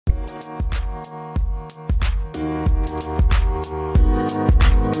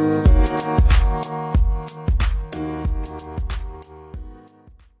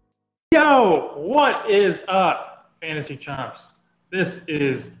Yo, what is up, Fantasy Chumps? This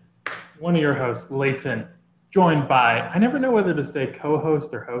is one of your hosts, Layton, joined by, I never know whether to say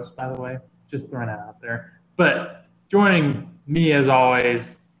co-host or host, by the way, just throwing it out there. But joining me, as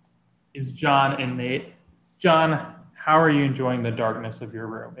always, is John and Nate. John, how are you enjoying the darkness of your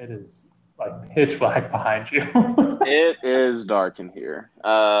room? It is like pitch black behind you. It is dark in here.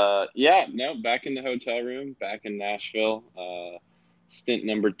 Back in the hotel room, back in Nashville. Stint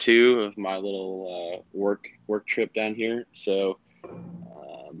number 2 of my little work trip down here. So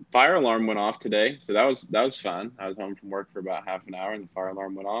fire alarm went off today, so that was fun. I was home from work for about half an hour and the fire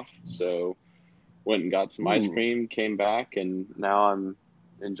alarm went off. So went and got some ice cream, came back, and now I'm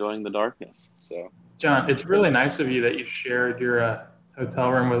enjoying the darkness. So John, it's really nice of you that you shared your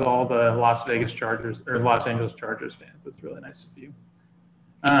hotel room with all the Los Angeles Chargers fans. That's really nice of you.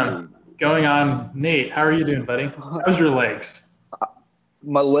 Going on, Nate, how are you doing, buddy? How's your legs?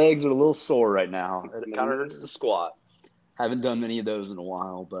 My legs are a little sore right now. It kind of hurts to squat. Haven't done many of those in a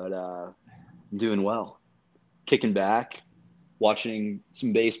while, but I'm doing well. Kicking back, watching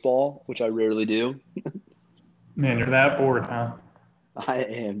some baseball, which I rarely do. Man, you're that bored, huh? I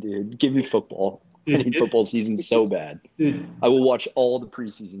am, dude. Give me football. Dude, I need football season so bad. Dude, I will watch all the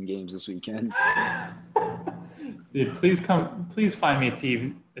preseason games this weekend. Dude, please find me a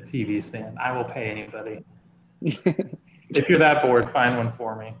TV stand. I will pay anybody. If you're that bored, find one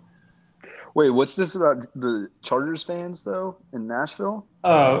for me. Wait, what's this about the Chargers fans, though, in Nashville?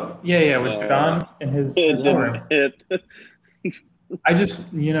 Oh, yeah, with John and his room. I just,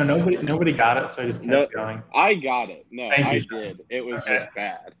 nobody got it, so I just kept going. I got it. No, Thank I you. did. It was Okay. just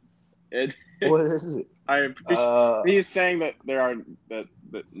bad. What is it? I appreciate he's saying that that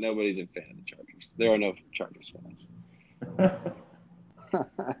nobody's a fan of the Chargers. There are no Chargers fans.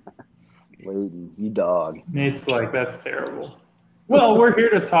 Layton, you dog. Nate's like, that's terrible. Well, we're here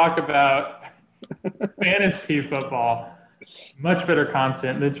to talk about fantasy football. Much better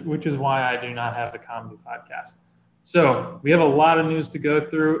content, which is why I do not have a comedy podcast. So we have a lot of news to go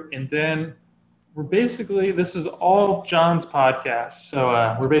through, and then this is all John's podcast.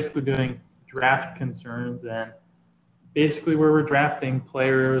 So we're basically doing draft concerns and basically where we're drafting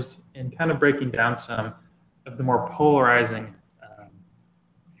players and kind of breaking down some of the more polarizing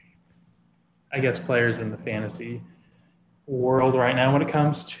players in the fantasy world right now when it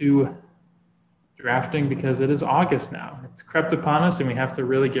comes to drafting, because it is August now. It's crept upon us and we have to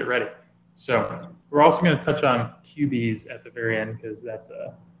really get ready. So we're also going to touch on QBs at the very end because that's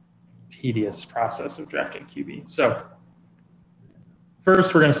a tedious process of drafting QB. So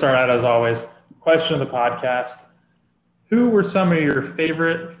first, we're going to start out, as always, question of the podcast. Who were some of your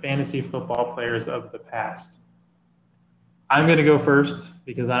favorite fantasy football players of the past? I'm going to go first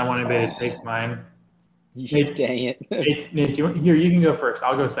because I don't want anybody to take mine. Nate, dang it. Nate, you can go first.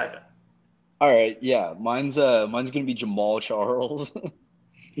 I'll go second. All right, yeah. Mine's going to be Jamal Charles.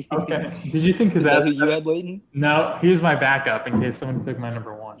 Okay. Did you think Is that who you had, Layton? No, here's my backup in case someone took my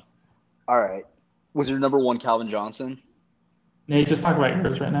number 1. All right. Was your number 1 Calvin Johnson? Nate, just talk about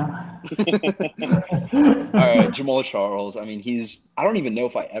yours right now. All right, Jamal Charles. I mean, I don't even know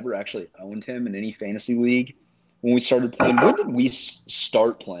if I ever actually owned him in any fantasy league when we started playing. When did we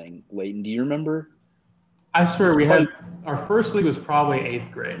start playing, Layton? Do you remember? I swear our first league was probably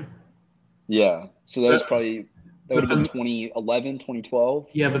 8th grade. Yeah, so that would have been 2011, 2012.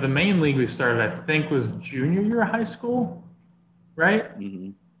 Yeah, but the main league we started, I think, was junior year of high school, right?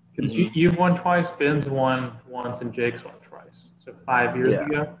 Mm-hmm. Because you've won twice, Ben's won once, and Jake's won twice. So 5 years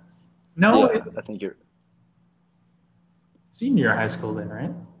ago. No, yeah, I think you're senior year of high school then,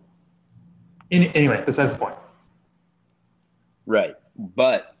 right? Anyway, besides the point. Right,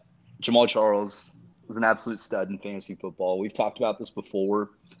 but Jamal Charles was an absolute stud in fantasy football. We've talked about this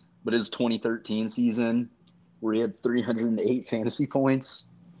before, but his 2013 season where he had 308 fantasy points.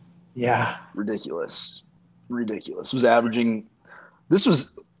 Yeah. Ridiculous. Was averaging – this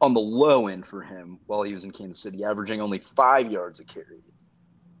was on the low end for him while he was in Kansas City, averaging only 5 yards a carry.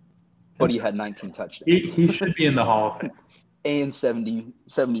 But he had 19 touchdowns. He should be in the Hall of Fame. And 70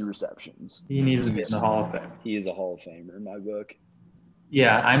 receptions. He needs to be in the Hall of Fame. He is a Hall of Famer in my book.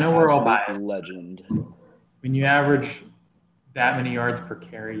 Yeah, I know we're all biased. Legend. When you average that many yards per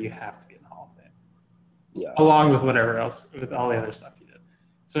carry, you have to be in the Hall of Fame. Yeah. Along with whatever else, with all the other stuff you did.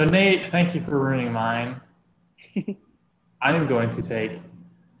 So, Nate, thank you for ruining mine. I am going to take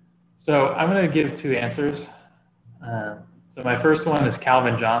 – so I'm going to give 2 answers. So my first one is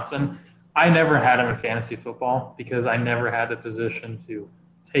Calvin Johnson. I never had him in fantasy football because I never had the position to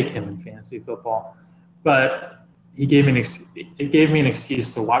take him in fantasy football. But it gave me an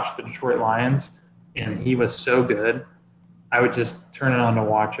excuse to watch the Detroit Lions, and he was so good. I would just turn it on to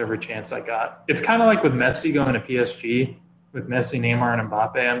watch every chance I got. It's kind of like with Messi going to PSG, with Messi, Neymar, and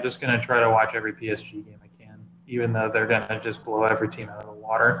Mbappe. I'm just going to try to watch every PSG game I can, even though they're going to just blow every team out of the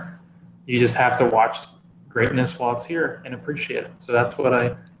water. You just have to watch greatness while it's here and appreciate it. So that's what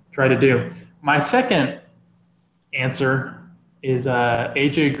I try to do. My second answer is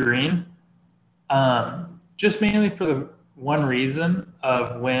AJ Green, just mainly for the one reason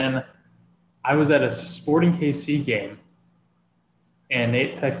of when I was at a Sporting KC game, and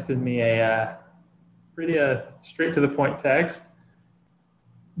Nate texted me a pretty straight to the point text,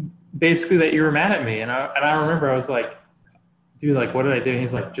 basically that you were mad at me, and I remember I was like, dude, like, what did I do? And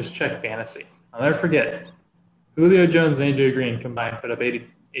he's like, just check fantasy. I'll never forget. Julio Jones and AJ Green combined put up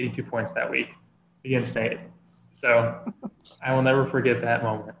 82 points that week against Nate. So I will never forget that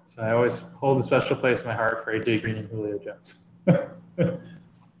moment. So I always hold a special place in my heart for AJ Green and Julio Jones.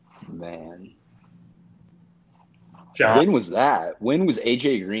 Man. John. When was that? When was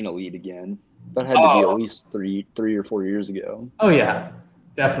AJ Green elite again? That had to be at least three or 4 years ago. Oh, yeah.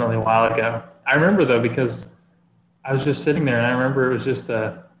 Definitely a while ago. I remember, though, because I was just sitting there, and I remember it was just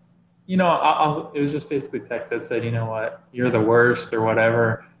it was just basically text that said, you know what, you're the worst or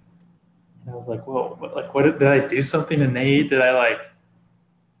whatever. And I was like, whoa, what did I do something to Nate? Did I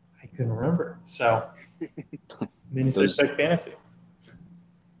couldn't remember. So then you said check fantasy.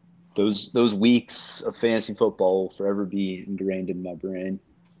 Those weeks of fantasy football will forever be ingrained in my brain.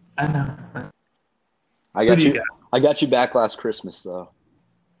 I know. I got you back last Christmas, though.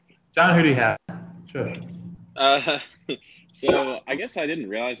 John, who do you have? Sure. So I guess I didn't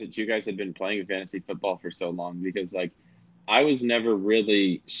realize that you guys had been playing fantasy football for so long, because I was never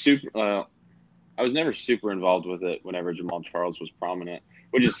really super involved with it whenever Jamal Charles was prominent,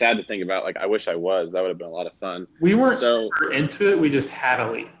 which is sad to think about. I wish I was. That would have been a lot of fun. We weren't super into it. We just had a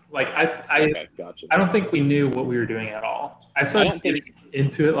league. Okay, gotcha. I don't think we knew what we were doing at all. I started getting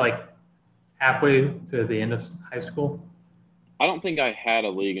into it halfway to the end of high school. I don't think I had a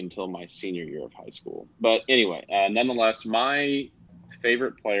league until my senior year of high school. But anyway, nonetheless, my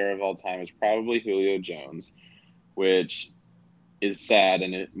favorite player of all time is probably Julio Jones, which is sad,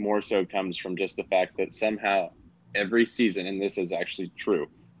 and it more so comes from just the fact that somehow every season, and this is actually true,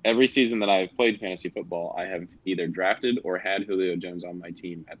 every season that I've played fantasy football, I have either drafted or had Julio Jones on my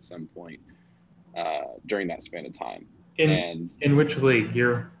team at some point during that span of time. In which league?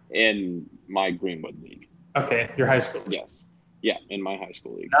 In my Greenwood league. Okay, your high school league. Yes. Yeah, in my high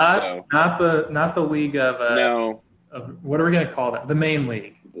school league. Not the league of no. Of, what are we going to call that? The main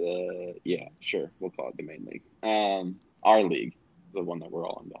league. Yeah, sure. We'll call it the main league. Our league, the one that we're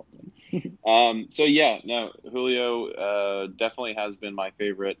all involved in. So yeah, no, Julio definitely has been my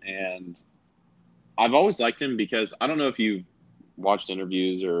favorite, and I've always liked him because I don't know if you've watched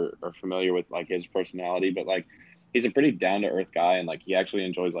interviews or are familiar with his personality, but he's a pretty down to earth guy, and he actually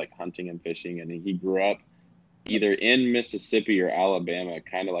enjoys hunting and fishing, and he grew up either in Mississippi or Alabama,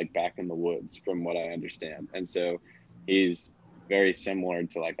 kind of back in the woods, from what I understand. And so he's very similar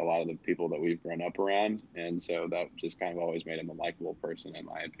to a lot of the people that we've grown up around. And so that just kind of always made him a likable person, in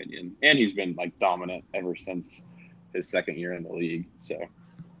my opinion. And he's been dominant ever since his second year in the league. So,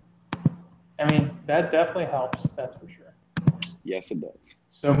 I mean, that definitely helps. That's for sure. Yes, it does.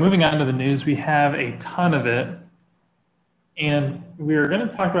 So moving on to the news, we have a ton of it. And we were going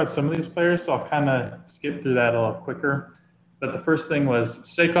to talk about some of these players, so I'll kind of skip through that a little quicker. But the first thing was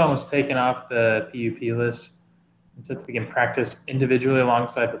Saquon was taken off the PUP list and set to begin practice individually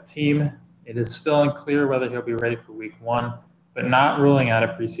alongside the team. It is still unclear whether he'll be ready for week 1, but not ruling out a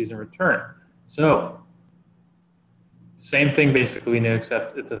preseason return. So, same thing basically we knew,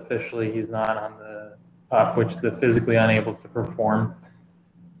 except it's officially he's not on the PUP, which is the physically unable to perform.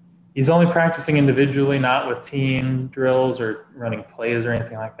 He's only practicing individually, not with team drills or running plays or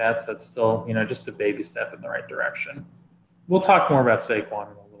anything like that. So it's still, just a baby step in the right direction. We'll talk more about Saquon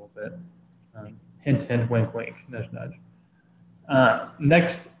in a little bit. Hint, hint, wink, wink, nudge, nudge.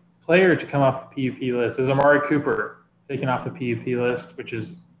 Next player to come off the PUP list is Amari Cooper, taken off the PUP list, which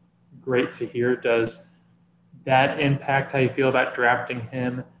is great to hear. Does that impact how you feel about drafting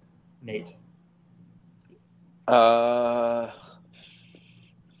him, Nate?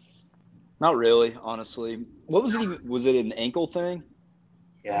 Not really, honestly. What was it even? Was it an ankle thing?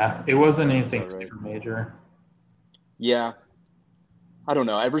 Yeah, it wasn't anything super major. Yeah. I don't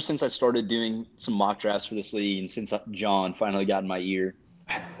know. Ever since I started doing some mock drafts for this league, and since John finally got in my ear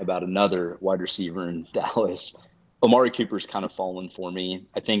about another wide receiver in Dallas, Amari Cooper's kind of fallen for me.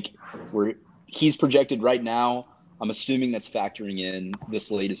 I think he's projected right now. I'm assuming that's factoring in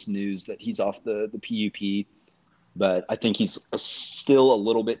this latest news that he's off the PUP. But I think he's still a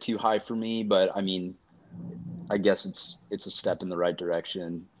little bit too high for me. But I mean, I guess it's a step in the right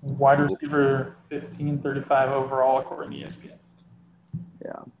direction. Wide receiver 15, 35 overall according to ESPN.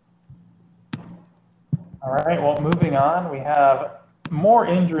 Yeah. All right, well, moving on, we have more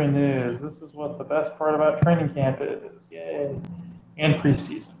injury news. This is what the best part about training camp is. Yay. And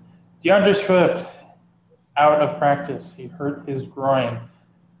preseason. DeAndre Swift out of practice. He hurt his groin.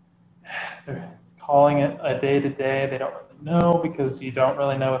 They're calling it a day-to-day. They don't really know because you don't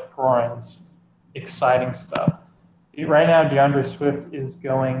really know with groins. Exciting stuff. Right now, DeAndre Swift is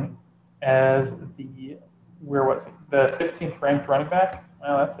going as the 15th ranked running back.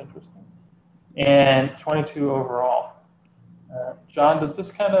 Wow, that's interesting. And 22 overall. John, does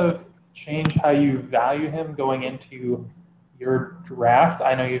this kind of change how you value him going into your draft?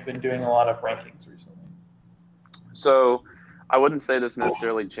 I know you've been doing a lot of rankings recently. So I wouldn't say this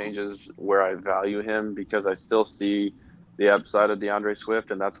necessarily changes where I value him because I still see the upside of DeAndre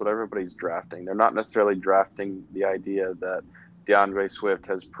Swift, and that's what everybody's drafting. They're not necessarily drafting the idea that DeAndre Swift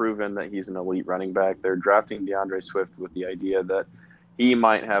has proven that he's an elite running back. They're drafting DeAndre Swift with the idea that he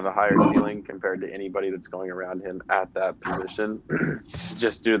might have a higher ceiling compared to anybody that's going around him at that position,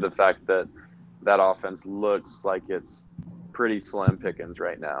 just due to the fact that that offense looks like it's pretty slim pickings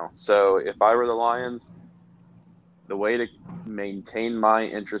right now. So if I were the Lions, the way to maintain my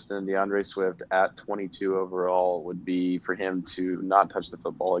interest in DeAndre Swift at 22 overall would be for him to not touch the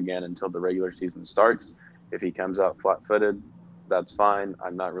football again until the regular season starts. If he comes out flat-footed, that's fine.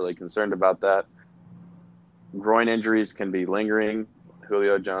 I'm not really concerned about that. Groin injuries can be lingering.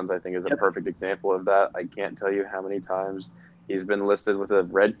 Julio Jones, I think, is a perfect example of that. I can't tell you how many times he's been listed with a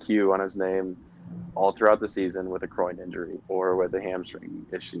red Q on his name all throughout the season with a groin injury or with a hamstring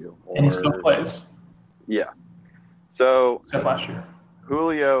issue. And he still plays. Yeah. So except last year.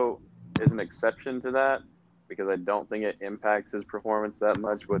 Julio is an exception to that because I don't think it impacts his performance that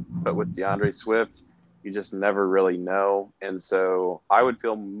much. But with DeAndre Swift, you just never really know. And so I would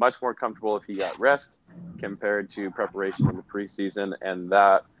feel much more comfortable if he got rest compared to preparation in the preseason. And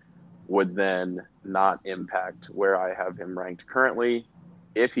that would then not impact where I have him ranked currently.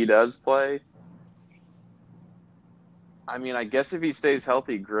 If he does play, I mean, I guess if he stays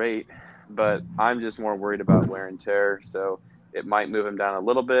healthy, great. But I'm just more worried about wear and tear. So it might move him down a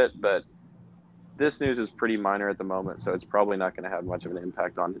little bit. But this news is pretty minor at the moment, so it's probably not going to have much of an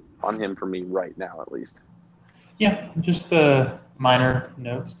impact on him for me right now, at least. Yeah, just minor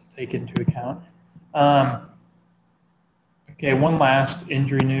notes to take into account. Okay, one last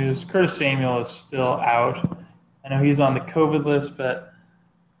injury news. Curtis Samuel is still out. I know he's on the COVID list, but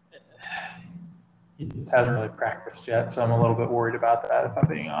he just hasn't really practiced yet, so I'm a little bit worried about that, if I'm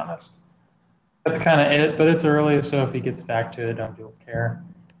being honest. That's kind of it, but it's early, so if he gets back to it, I don't care.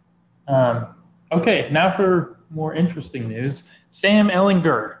 Okay, now for more interesting news. Sam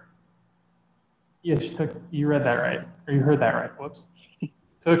Ehlinger. Yes, you read that right, or you heard that right. Whoops.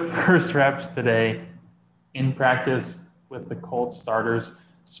 Took first reps today in practice with the Colts starters.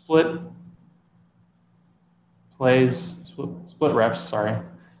 Split reps,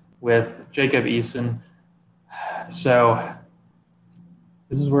 with Jacob Eason. So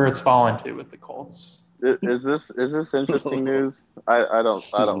this is where it's fallen to with the Colts. Is this interesting news? I don't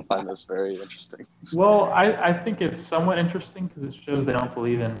find this very interesting. Well, I think it's somewhat interesting because it shows they don't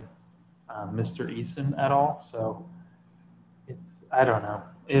believe in Mr. Eason at all. So I don't know.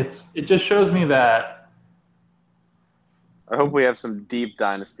 It just shows me that. I hope we have some deep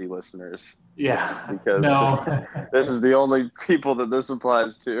Dynasty listeners. Yeah. Because this is the only people that this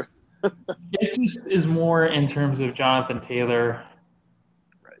applies to. It just is more in terms of Jonathan Taylor.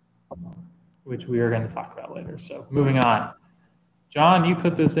 Which we are going to talk about later. So moving on. John, you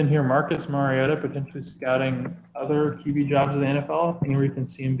put this in here. Marcus Mariota potentially scouting other QB jobs in the NFL. Anywhere you can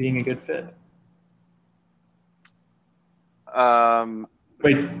see him being a good fit.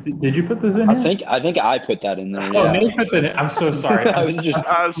 Wait, did you put this in here? I think I put that in there. Oh, yeah. Nate put that in. I'm so sorry. I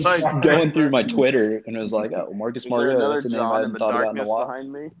was like going through my Twitter and it was like, oh, Marcus Mariota. That's a name I hadn't thought about in a while.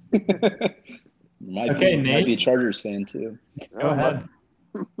 Behind me. Might be a Chargers fan too. Go ahead.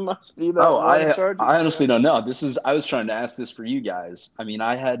 Must be that. I honestly don't know. I was trying to ask this for you guys. I mean,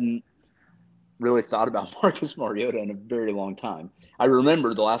 I hadn't really thought about Marcus Mariota in a very long time. I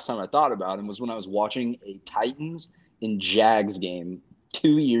remember the last time I thought about him was when I was watching a Titans and Jags game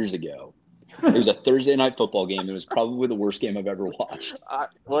 2 years ago. It was a Thursday night football game. It was probably the worst game I've ever watched.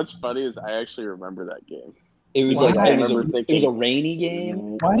 What's funny is I actually remember that game. It was it was a rainy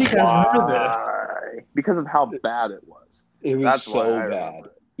game. Why do you guys remember this? Because of how bad it was. It was so bad.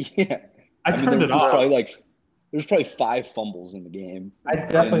 Yeah. I turned it off. There's probably 5 fumbles in the game. I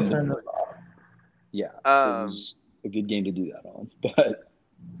definitely turned it off. Yeah, it was a good game to do that on. But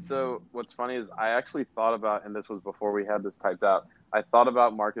so what's funny is I actually thought about, and this was before we had this typed out, I thought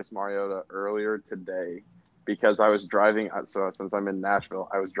about Marcus Mariota earlier today because I was driving. So since I'm in Nashville,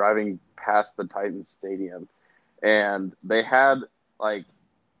 I was driving past the Titans Stadium, and they had like,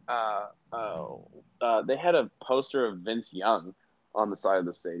 they had a poster of Vince Young on the side of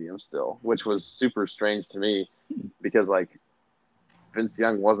the stadium still, which was super strange to me because like Vince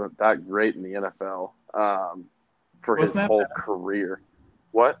Young wasn't that great in the NFL for his whole career.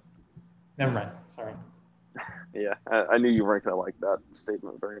 What? Never mind. Sorry. Yeah, I knew you weren't going to like that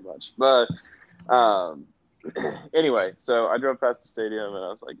statement very much. But anyway, so I drove past the stadium and I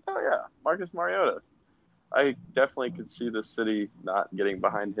was like, oh, yeah, Marcus Mariota. I definitely could see the city not getting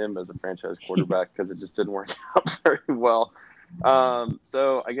behind him as a franchise quarterback because it just didn't work out very well.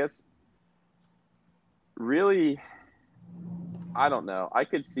 So I guess really, I don't know. I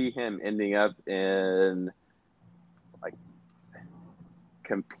could see him ending up in like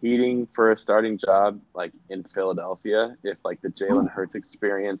competing for a starting job like in Philadelphia if like the Jalen Hurts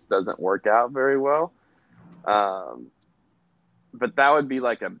experience doesn't work out very well. But that would be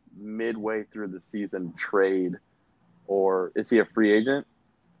like a midway through the season trade, or is he a free agent?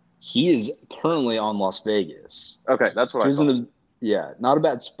 he is currently on Las Vegas. Okay, that's what I thought. Not a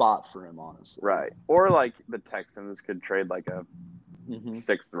bad spot for him, honestly. Right. Or like the Texans could trade like a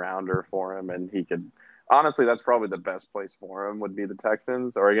sixth rounder for him and he could honestly that's probably the best place for him would be the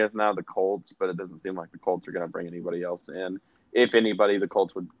Texans, or I guess now the Colts, but it doesn't seem like the Colts are going to bring anybody else in. If anybody, the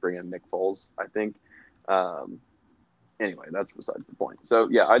Colts would bring in Nick Foles, I think. Anyway, that's besides the point. So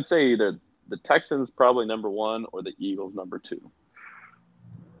yeah, I'd say either the Texans probably number 1 or the Eagles number 2.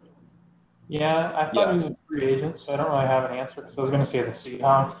 Yeah, I thought he was a free agent, so I don't really have an answer because I was going to say the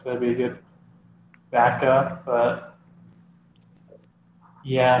Seahawks. That'd be a good backup, but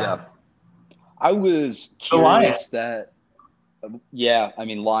yeah. I was curious that,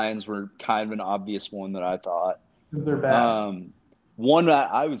 Lions were kind of an obvious one that I thought. Because they're bad. One that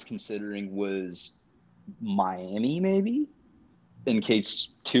I was considering was Miami, maybe, in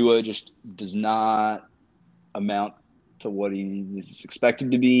case Tua just does not amount to what he is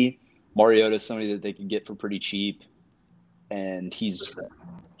expected to be. Mariota is somebody that they could get for pretty cheap, and he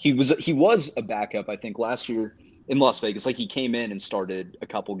was a backup, I think, last year in Las Vegas. Like, he came in and started a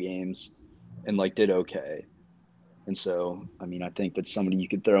couple games and like did okay. And so, I mean, I think that's somebody you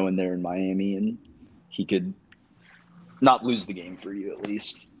could throw in there in Miami and he could not lose the game for you at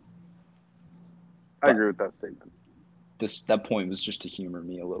least. I agree with that statement. That point was just to humor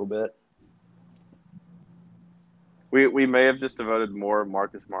me a little bit. We may have just devoted more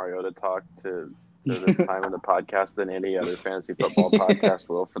Marcus Mariota talk to this time in the podcast than any other fantasy football podcast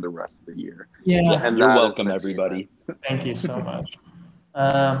will for the rest of the year. Yeah, and you're welcome, everybody. Thank you so much.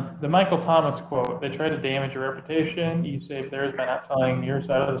 The Michael Thomas quote, they try to damage your reputation. You save theirs by not telling your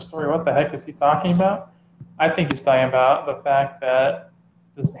side of the story. What the heck is he talking about? I think he's talking about the fact that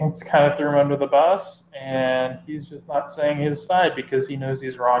the Saints kind of threw him under the bus, and he's just not saying his side because he knows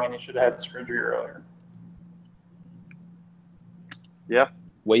he's wrong and he should have had surgery earlier. Yeah.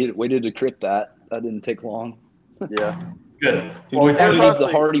 Way to decrypt that. That didn't take long. Yeah. Good. Who needs the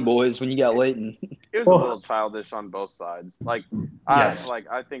Hardy Boys when you got Leighton? It was a little childish on both sides. Like, yes.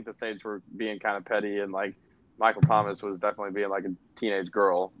 I think the Saints were being kind of petty, and like Michael Thomas was definitely being like a teenage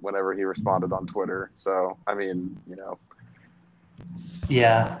girl whenever he responded on Twitter. So I mean,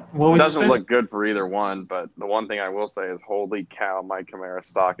 yeah. Well, it doesn't look good for either one. But the one thing I will say is, holy cow, Mike Kamara's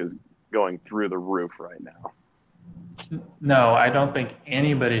stock is going through the roof right now. No, I don't think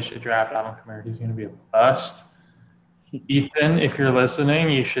anybody should draft Alvin Kamara. He's going to be a bust. Ethan, if you're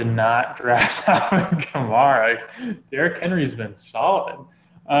listening, you should not draft Alvin Kamara. Derrick Henry's been solid.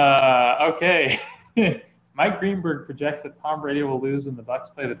 Okay. Mike Greenberg projects that Tom Brady will lose when the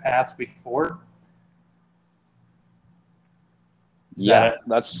Bucs play the Pats week 4. Yeah,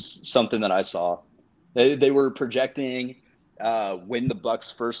 that's something that I saw. They were projecting when the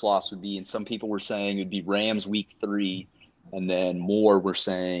Bucs' first loss would be, and some people were saying it would be Rams week 3, and then more were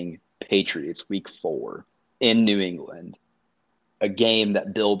saying Patriots week 4 in New England, a game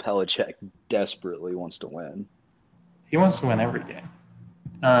that Bill Belichick desperately wants to win. He wants to win every game.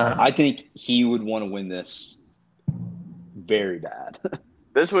 I think he would want to win this very bad.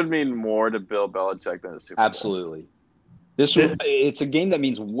 This would mean more to Bill Belichick than a Super Bowl. Absolutely. It's a game that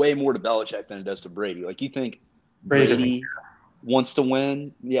means way more to Belichick than it does to Brady. Like, you think Brady wants to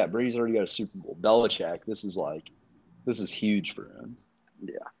win? Yeah, Brady's already got a Super Bowl. Belichick, this is huge for him.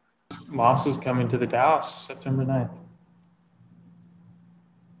 Yeah. Moss is coming to the Dallas September 9th.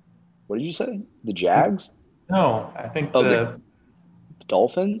 What did you say? The Jags? No, I think the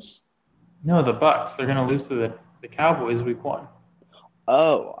Dolphins? No, the Bucks. They're going to lose to the Cowboys week 1.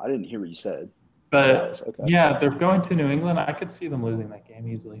 Oh, I didn't hear what you said. But, Okay. yeah, they're going to New England. I could see them losing that game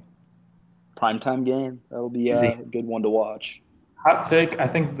easily. Primetime game. That'll be a good one to watch. Hot take, I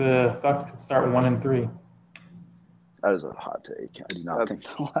think the Bucks could start 1-3. That is a hot take. I do not think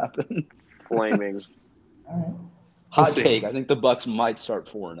that'll happen. Flaming. All right. Hot take. I think the Bucks might start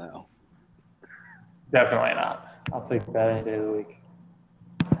 4-0. Definitely not. I'll take that any day of the week.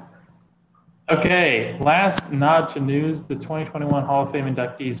 Okay, last nod to news, the 2021 Hall of Fame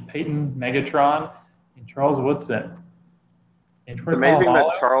inductees Peyton Megatron and Charles Woodson. It's amazing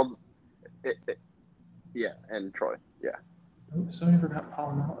that Charles and Troy. Yeah. Oh, somebody forgot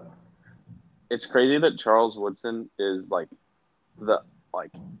Polamalu. It's crazy that Charles Woodson is the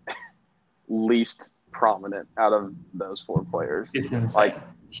least prominent out of those 4 players. It's insane.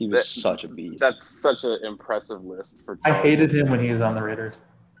 He was such a beast. That's such an impressive list for I Charles hated Woodson. him when he was on the Raiders.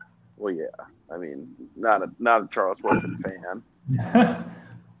 Well, yeah. I mean, not a Charles Woodson fan.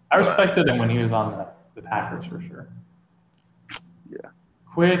 I respected him when he was on the Packers for sure. Yeah.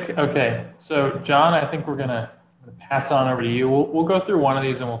 Quick. Okay. So, John, I think we're going to pass on over to you. We'll go through one of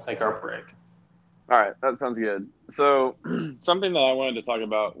these and we'll take our break. All right. That sounds good. So something that I wanted to talk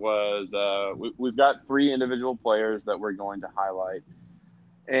about was we've got 3 individual players that we're going to highlight.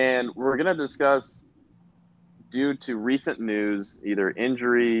 And we're going to discuss, due to recent news, either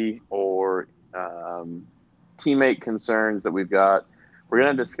injury or teammate concerns that we've got, we're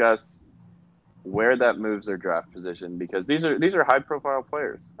going to discuss where that moves their draft position, because these are high-profile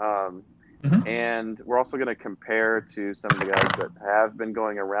players. And we're also going to compare to some of the guys that have been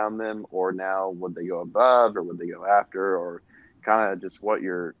going around them, or now would they go above or would they go after, or kind of just what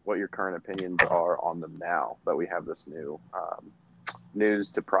your current opinions are on them now that we have this new news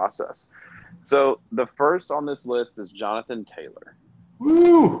to process. So the first on this list is Jonathan Taylor.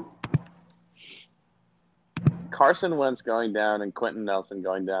 Woo! Carson Wentz going down and Quentin Nelson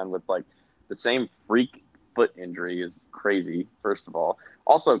going down with the same freak foot injury is crazy, first of all.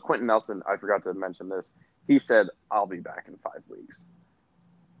 Also, Quentin Nelson, I forgot to mention this. He said, "I'll be back in 5 weeks."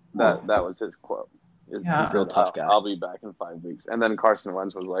 That was his quote. He's real tough guy. I'll be back in 5 weeks. And then Carson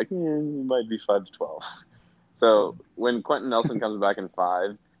Wentz was like, "You might be 5 to 12." So when Quentin Nelson comes back in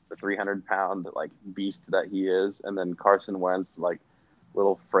 5, the 300-pound beast that he is, and then Carson Wentz,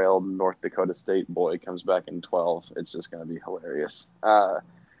 little frail North Dakota State boy, comes back in 12, it's just going to be hilarious.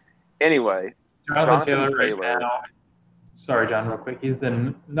 Anyway, Jonathan Taylor right now. Sorry, John, real quick. He's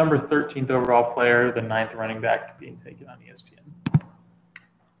the number 13th overall player, the 9th running back being taken on ESPN.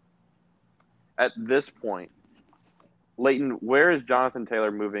 At this point, Leighton, where is Jonathan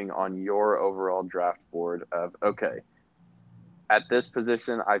Taylor moving on your overall draft board of, okay, at this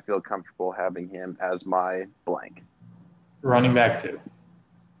position, I feel comfortable having him as my blank? Running back 2.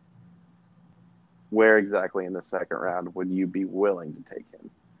 Where exactly in the second round would you be willing to take him?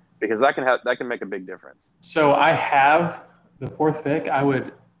 Because that can make a big difference. So I have the 4th pick. I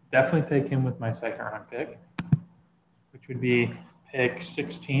would definitely take him with my second round pick, which would be pick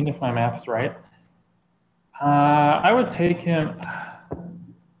 16 if my math's right. I would take him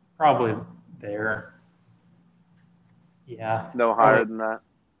probably there. Yeah. No higher than that?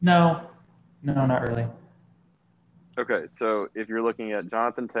 No, not really. Okay, so if you're looking at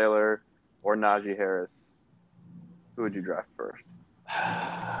Jonathan Taylor or Najee Harris, who would you draft first?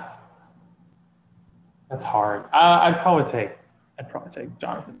 That's hard. I'd probably take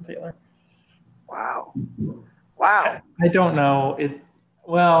Jonathan Taylor. Wow. I don't know it.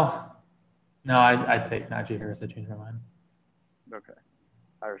 Well, no, I'd take Najee Harris. I changed my mind. Okay,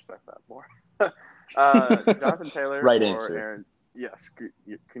 I respect that more. Jonathan Taylor right or answer. Aaron? Yes,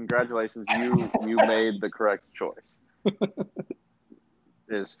 congratulations. You made the correct choice. It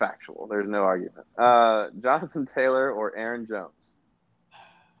is factual. There's no argument. Jonathan Taylor or Aaron Jones?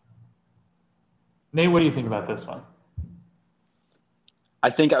 Nate, what do you think about this one? I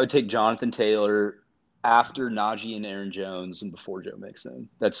think I would take Jonathan Taylor after Najee and Aaron Jones and before Joe Mixon.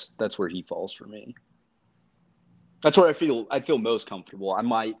 That's where he falls for me. That's where I feel most comfortable. I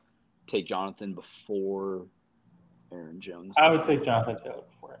might take Jonathan before Aaron Jones. I would take Jonathan Taylor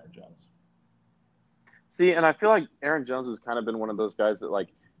before Aaron Jones. See, and I feel like Aaron Jones has kind of been one of those guys that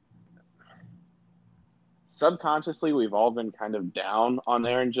subconsciously we've all been kind of down on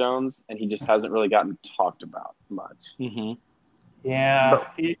Aaron Jones, and he just hasn't really gotten talked about much. Mm-hmm. Yeah,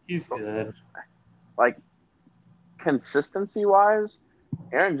 he's good. Consistency-wise,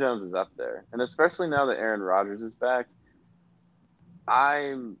 Aaron Jones is up there. And especially now that Aaron Rodgers is back,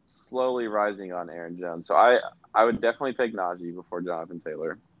 I'm slowly rising on Aaron Jones. So I would definitely take Najee before Jonathan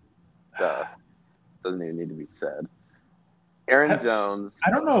Taylor. Doesn't even need to be said. Aaron Jones. I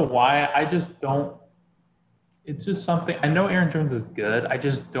don't know why. I just don't. It's just something. I know Aaron Jones is good. I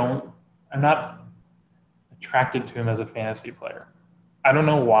just don't. I'm not attracted to him as a fantasy player. I don't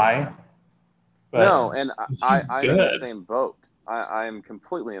know why. But No, and I'm in the good. same boat. I am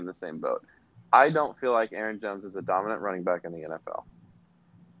completely in the same boat. I don't feel like Aaron Jones is a dominant running back in the NFL.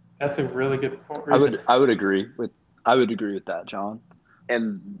 That's a really good point. I would agree with that, John.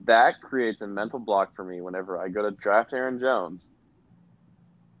 And that creates a mental block for me whenever I go to draft Aaron Jones.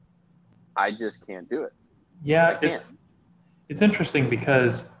 I just can't do it. Yeah, it's interesting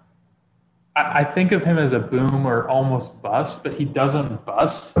because I think of him as a boom or almost bust, but he doesn't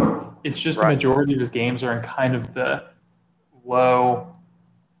bust. It's just the majority of his games are in kind of the low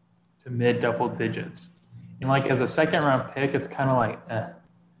to mid double digits. And like as a second round pick, it's kind of like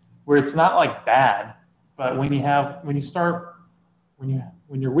where it's not like bad, but when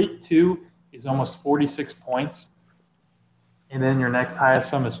your week 2 is almost 46 points, and then your next highest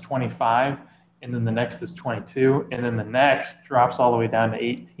sum is 25, and then the next is 22, and then the next drops all the way down to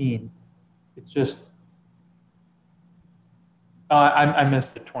 18. It's just I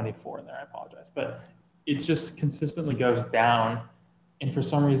missed the 24 in there. I apologize, but it just consistently goes down. And for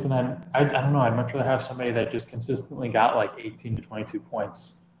some reason, I don't know. I'd much rather have somebody that just consistently got like 18 to 22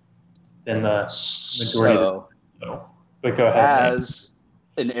 points than the majority. But go ahead. As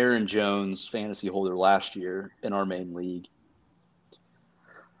an Aaron Jones fantasy holder last year in our main league,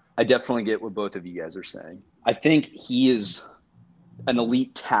 I definitely get what both of you guys are saying. I think he is an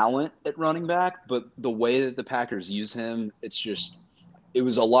elite talent at running back, but the way that the Packers use him, it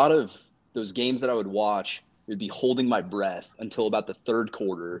was a lot of those games that I would watch. It would be holding my breath until about the third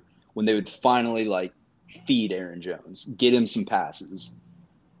quarter when they would finally like feed Aaron Jones, get him some passes.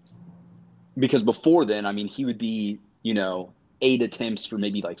 Because before then, I mean, he would be, 8 attempts for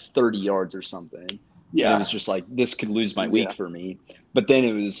maybe like 30 yards or something. Yeah. And it was just like, this could lose my week for me. But then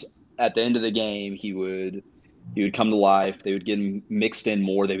it was at the end of the game, he would come to life. They would get him mixed in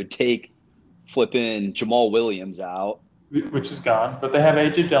more. They would take flipping Jamal Williams out. Which is gone. But they have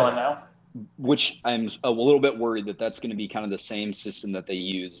A.J. Dillon now. Which I'm a little bit worried that's going to be kind of the same system that they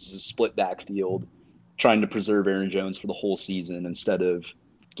use, a split backfield, trying to preserve Aaron Jones for the whole season instead of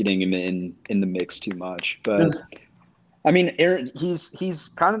getting him in the mix too much. But I mean, Aaron,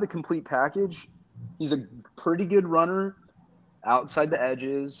 he's kind of the complete package. He's a pretty good runner outside the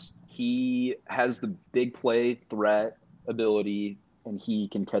edges. He has the big play threat ability, and he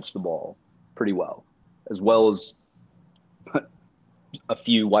can catch the ball pretty well as a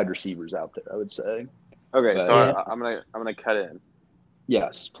few wide receivers out there, I would say. Okay, so I'm gonna cut in.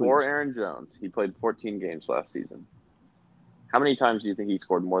 Yes, please. For Aaron Jones, he played 14 games last season. How many times do you think he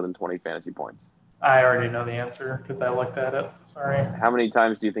scored more than 20 fantasy points? I already know the answer because I looked at it. Sorry. How many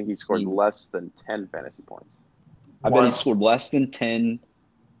times do you think he scored less than 10 fantasy points? I bet he scored less than 10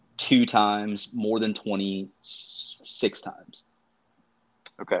 2 times, more than 20 6 times.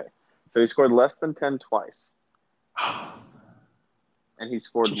 Okay, so he scored less than 10 twice. And he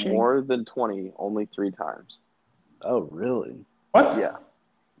scored more than 20 only 3 times. Oh, really? What? Yeah.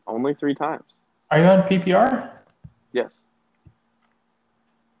 Only 3 times. Are you on PPR? Yes.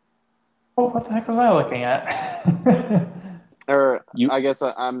 Oh, what the heck was I looking at? I guess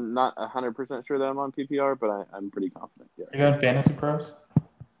I'm not 100% sure that I'm on PPR, but I'm pretty confident. Yes. Are you on Fantasy Pros?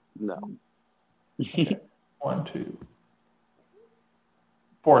 No. Okay. 1, 2,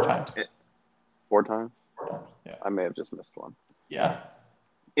 4 times. 4 times? 4 times, yeah. I may have just missed one. Yeah.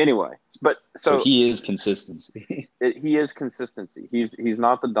 Anyway, but so he is consistency. He is consistency. He's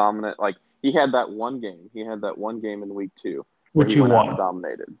not the dominant. Like he had that one game. He had that one game in week 2 where which he you won.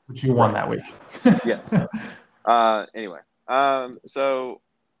 Dominated. Which you won that week. Yes. Anyway, so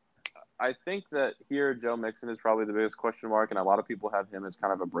I think that here Joe Mixon is probably the biggest question mark, and a lot of people have him as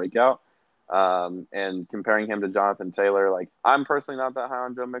kind of a breakout. And comparing him to Jonathan Taylor, like I'm personally not that high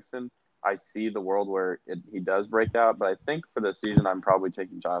on Joe Mixon. I see the world where he does break out, but I think for this season I'm probably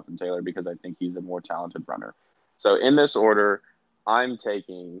taking Jonathan Taylor because I think he's a more talented runner. So in this order, I'm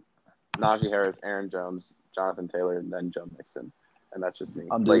taking Najee Harris, Aaron Jones, Jonathan Taylor, and then Joe Mixon, and that's just me.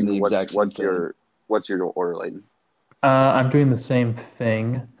 I'm doing the exact same thing. What's your order, Layton? I'm doing the same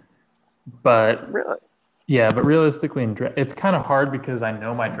thing, but really, yeah. But realistically, it's kind of hard because I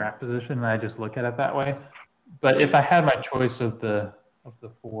know my draft position and I just look at it that way. But if I had my choice of the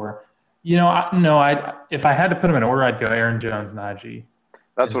 4. If I had to put them in order, I'd go Aaron Jones, Najee.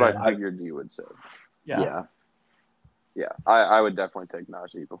 That's what I figured you would say. Yeah. I would definitely take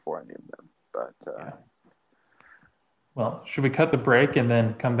Najee before any of them. But well, should we cut the break and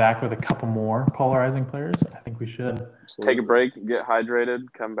then come back with a couple more polarizing players? I think we should. Take a break, get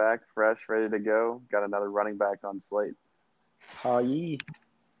hydrated, come back fresh, ready to go. Got another running back on slate. Hi.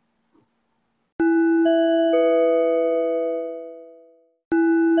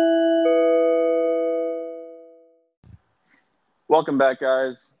 Welcome back,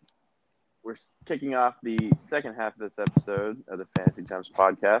 guys. We're kicking off the second half of this episode of the Fnatasy Chumps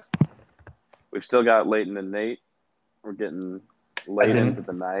Podcast. We've still got Leighton and Nate. We're getting late into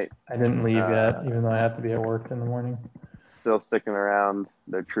the night. I didn't leave yet, even though I have to be at work in the morning. Still sticking around.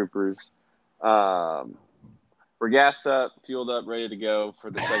 They're troopers. We're gassed up, fueled up, ready to go for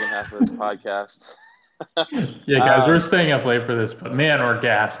the second half of this podcast. Yeah, guys, we're staying up late for this, but man, we're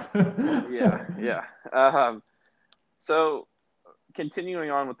gassed. Yeah. So continuing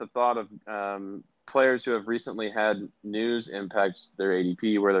on with the thought of players who have recently had news impact their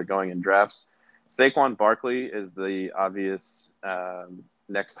ADP, where they're going in drafts, Saquon Barkley is the obvious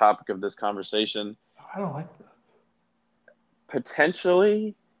next topic of this conversation. I don't like this.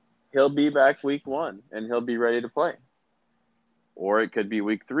 Potentially, he'll be back week 1 and he'll be ready to play. Or it could be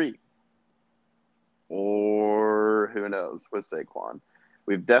week 3. Or who knows with Saquon.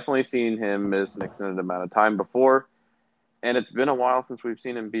 We've definitely seen him miss an extended amount of time before. And it's been a while since we've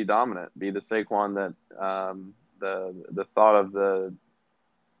seen him be dominant, be the Saquon that the thought of the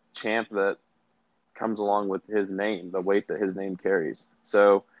champ that comes along with his name, the weight that his name carries.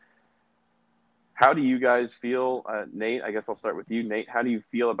 So how do you guys feel? Nate, I guess I'll start with you. Nate, how do you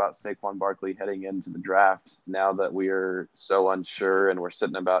feel about Saquon Barkley heading into the draft now that we are so unsure and we're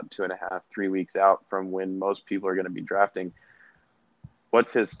sitting about 2.5, 3 weeks out from when most people are going to be drafting?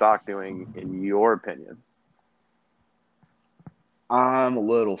 What's his stock doing in your opinion? I'm a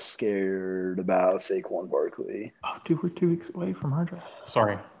little scared about Saquon Barkley. Oh, dude, we're 2 weeks away from our draft.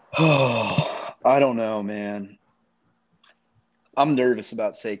 Sorry. Oh, I don't know, man. I'm nervous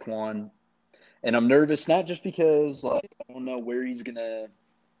about Saquon. And I'm nervous not just because, I don't know where he's going to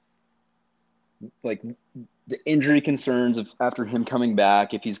 – the injury concerns of after him coming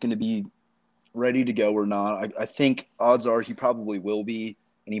back, if he's going to be ready to go or not. I think odds are he probably will be,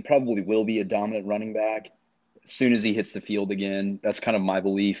 and he probably will be a dominant running back as soon as he hits the field again. That's kind of my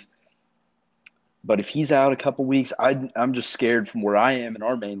belief. But if he's out a couple weeks, I'm just scared from where I am in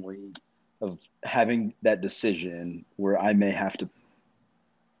our main league of having that decision where I may have to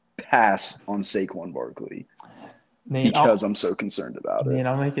pass on Saquon Barkley because I'm so concerned about it.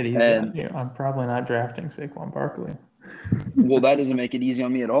 I'll make it easy on you. I'm probably not drafting Saquon Barkley. Well, that doesn't make it easy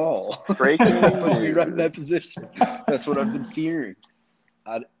on me at all. Breaking puts me right in that position. That's what I've been fearing.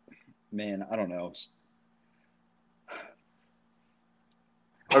 I don't know.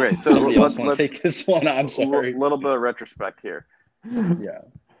 Okay, so somebody else want to take this one. I'm sorry. A little bit of retrospect here. Yeah.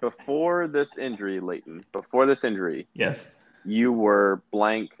 Before this injury, Leighton, Yes. You were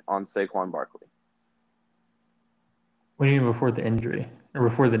blank on Saquon Barkley. What do you mean before the injury? Or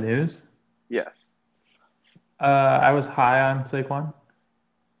before the news? Yes. I was high on Saquon,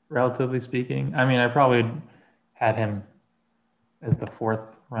 relatively speaking. I mean, I probably had him as the 4th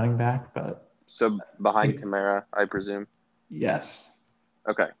running back, but... So behind Kamara, I presume? Yes.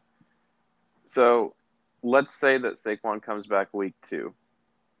 Okay. So let's say that Saquon comes back week 2.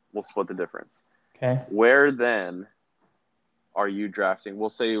 We'll split the difference. Okay. Where then are you drafting? We'll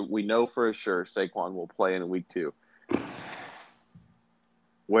say we know for sure Saquon will play in week 2.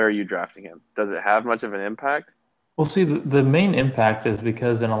 Where are you drafting him? Does it have much of an impact? Well, see, the main impact is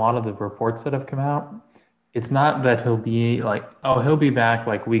because in a lot of the reports that have come out, it's not that he'll be he'll be back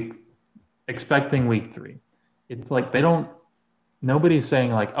expecting week 3. It's like nobody's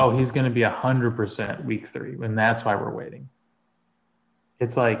saying he's going to be 100% week 3, and that's why we're waiting.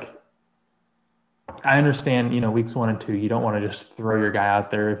 It's like, I understand, weeks 1 and 2, you don't want to just throw your guy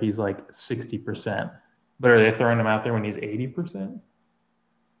out there if he's 60%, but are they throwing him out there when he's 80%?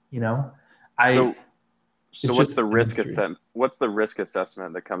 So what's the risk assessment? What's the risk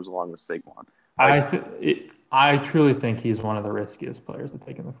assessment that comes along with Saquon? I truly think he's one of the riskiest players to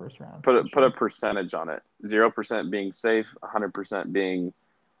take in the first round. Put a percentage on it. 0% being safe, 100% being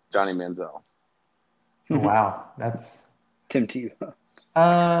Johnny Manziel. Oh, wow, that's Tim Tebow.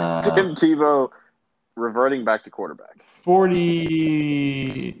 Tim Tebow reverting back to quarterback.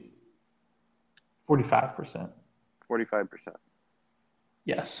 45%. 45%.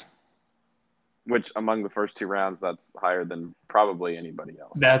 Yes. Which among the first 2 rounds, that's higher than probably anybody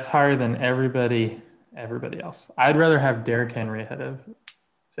else. That's higher than everybody else. I'd rather have Derrick Henry ahead of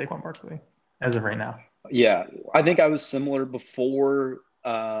Saquon Barkley as of right now. Yeah, I think I was similar before,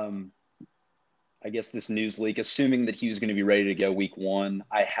 I guess, this news leak. Assuming that he was going to be ready to go week 1,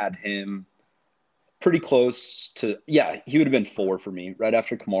 I had him pretty close to – he would have been 4 for me, right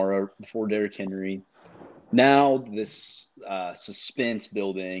after Kamara, before Derrick Henry. Now this suspense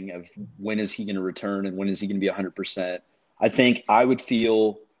building of when is he going to return and when is he going to be 100%, I think I would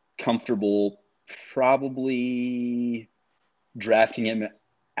feel comfortable probably drafting him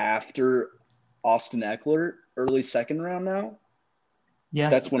after Austin Eckler, early second round now. Yeah.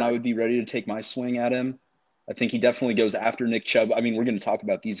 That's when I would be ready to take my swing at him. I think he definitely goes after Nick Chubb. I mean, we're going to talk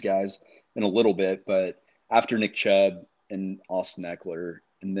about these guys in a little bit, but after Nick Chubb and Austin Eckler.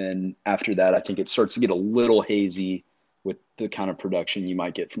 And then after that, I think it starts to get a little hazy with the kind of production you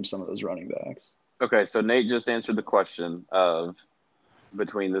might get from some of those running backs. Okay, so Nate just answered the question of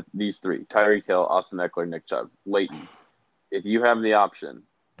between these three, Tyreek Hill, Austin Eckler, Nick Chubb. Leighton, if you have the option,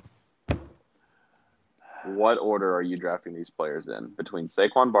 what order are you drafting these players in between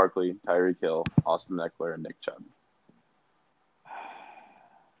Saquon Barkley, Tyreek Hill, Austin Eckler, and Nick Chubb?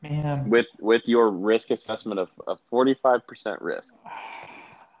 Man. With your risk assessment of 45% risk,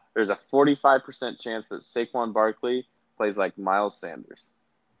 there's a 45% chance that Saquon Barkley plays like Miles Sanders.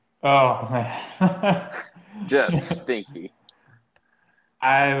 Oh, man. Just stinky.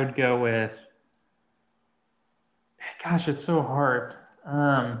 I would go with – gosh, it's so hard.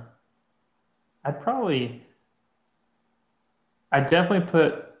 I'd definitely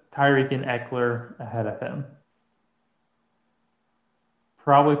put Tyreek and Eckler ahead of him.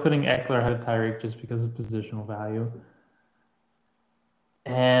 Probably putting Eckler ahead of Tyreek just because of positional value.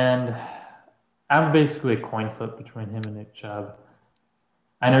 And I'm basically a coin flip between him and Nick Chubb.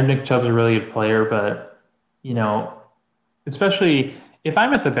 I know Nick Chubb's a really good player, but, especially if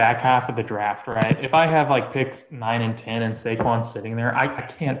I'm at the back half of the draft, right? If I have like picks 9 and 10 and Saquon's sitting there, I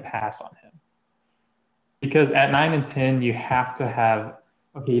can't pass on him. Because at 9 and 10, you have to have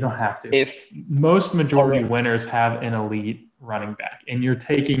 – okay, you don't have to. If most majority winners have an elite running back, and you're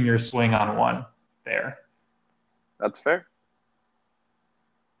taking your swing on one there. That's fair.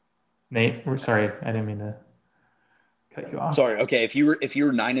 Nate, we're sorry, I didn't mean to cut you off. Sorry. Okay, if you were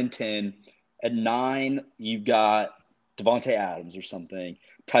 9 and 10, at 9 you got Devontae Adams or something.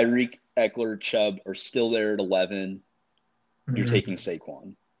 Tyreek, Eckler, Chubb are still there at 11. You're taking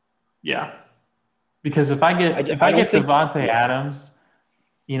Saquon. Yeah, because if I get Devontae Adams,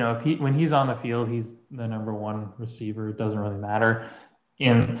 when he's on the field, he's the number one receiver. It doesn't really matter.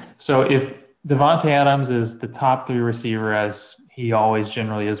 And so if Devontae Adams is the top 3 receiver, as he always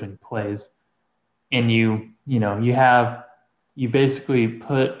generally is when he plays, and you basically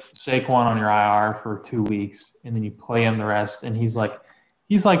put Saquon on your IR for 2 weeks, and then you play him the rest, and he's like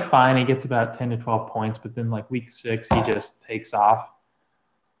fine. He gets about 10 to 12 points, but then like week 6, he just takes off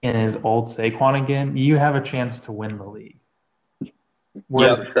and is old Saquon again. You have a chance to win the league.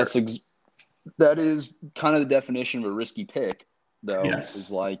 That is kind of the definition of a risky pick, though. Yes. Is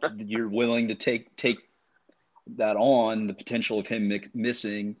like you're willing to take that on, the potential of him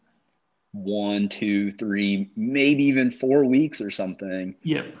missing 1, 2, 3, maybe even 4 weeks or something.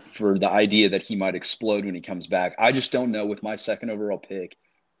 Yeah. For the idea that he might explode when he comes back. I just don't know with my second overall pick.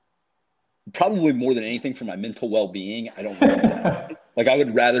 Probably more than anything for my mental well-being, I don't want that. Like I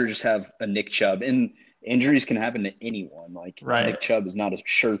would rather just have a Nick Chubb, and injuries can happen to anyone. Like Nick Chubb is not a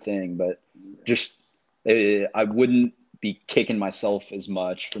sure thing, but just I wouldn't be kicking myself as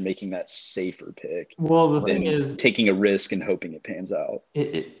much for making that safer pick. Well, the thing is taking a risk and hoping it pans out.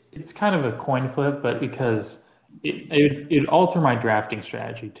 It's kind of a coin flip, but because it'd alter my drafting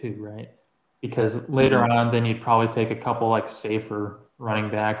strategy too, right? Because later on, then you'd probably take a couple like safer running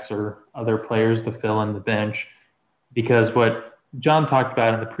backs or other players to fill in the bench. Because what John talked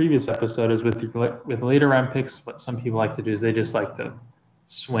about in the previous episode is with later round picks, what some people like to do is they just like to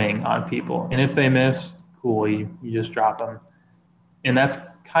swing on people. And if they miss, cool, you just drop them. And that's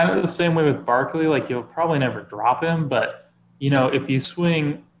kind of the same way with Barkley. Like you'll probably never drop him, but if you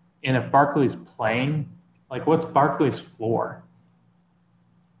swing and if Barkley's playing, like what's Barkley's floor?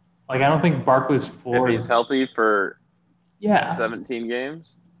 Like I don't think Barkley's floor if he's healthy for 17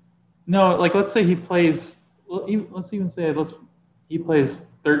 games. No, like let's say he plays. Let's even say he plays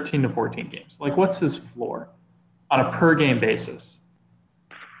 13 to 14 games. Like what's his floor on a per game basis?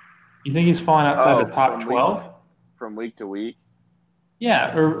 You think he's falling outside the top 12 from week to week?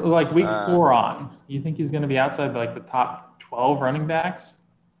 Yeah, or like week 4 on. You think he's going to be outside like the top 12 running backs?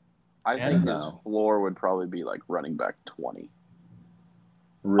 I think his floor would probably be like running back 20.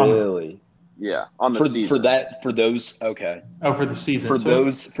 Really? Yeah, on the season. For those, okay. Oh, for the season. For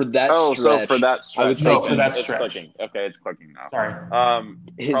that stretch. So for that stretch. I would say for that stretch. It's clicking. Okay, it's clicking now.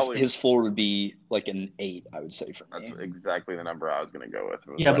 Sorry. His floor would be like an 8, I would say, for me. That's exactly the number I was going to go with.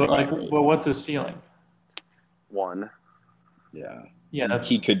 Yeah, but what's his ceiling? 1. Yeah. Yeah,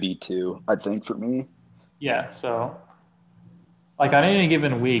 he could be 2, I think, for me. Yeah, so like on any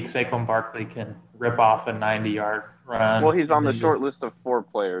given week, Saquon Barkley can rip off a 90-yard run. Well, he's on the short list of 4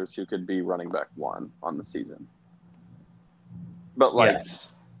 players who could be running back 1 on the season. But like Yes.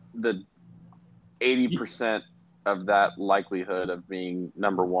 the 80% of that likelihood of being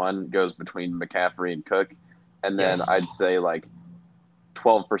number one goes between McCaffrey and Cook, and then Yes. I'd say like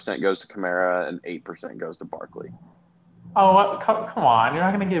 12% goes to Kamara and 8% goes to Barkley. Oh, come on. You're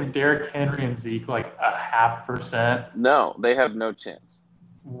not going to give Derrick Henry and Zeke like 0.5%? No, they have no chance.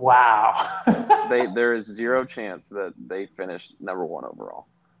 Wow. There is zero chance that they finish number one overall.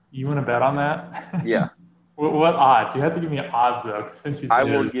 You want to bet on that? Yeah. What odds? You have to give me odds though, 'cause since you said I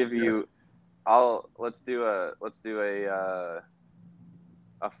will it, give you. Let's do a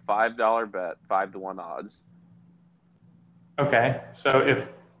 $5 bet, 5-1 odds. Okay, so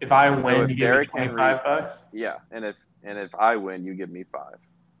if I win, you give me Derrick $25. Yeah, and if I win, you give me 5.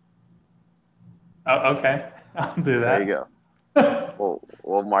 Oh, okay, I'll do that. There you go.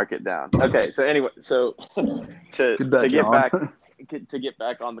 We'll mark it down. Okay, so anyway, to get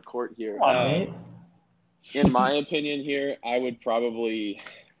back on the court here. Come on, mate. In my opinion, here, I would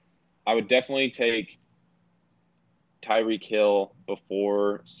definitely take Tyreek Hill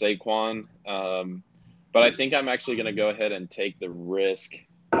before Saquon. But I think I'm actually going to go ahead and take the risk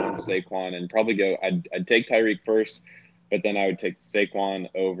on Saquon and probably go. I'd take Tyreek first, but then I would take Saquon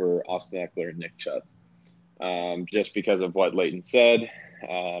over Austin Eckler and Nick Chubb, just because of what Leighton said.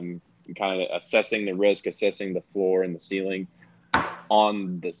 Kind of assessing the risk, assessing the floor and the ceiling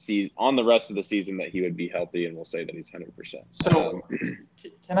on the rest of the season that he would be healthy, and we'll say that he's 100%. So,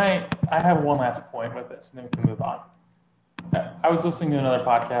 can I have one last point with this, and then we can move on. I was listening to another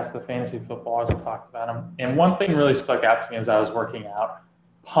podcast, the Fantasy Footballers, have talked about them, and one thing really stuck out to me as I was working out,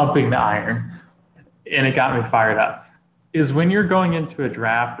 pumping the iron, and it got me fired up, is when you're going into a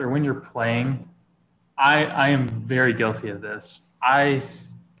draft or when you're playing, I am very guilty of this.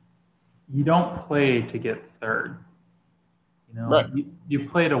 You don't play to get third. Right. You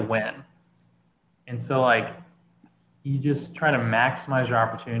play to win. And so, like, you just try to maximize your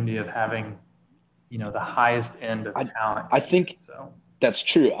opportunity of having, the highest end of talent. I think that's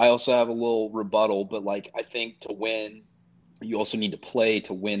true. I also have a little rebuttal, but, like, I think to win, you also need to play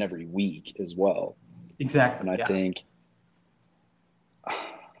to win every week as well. Exactly. And I think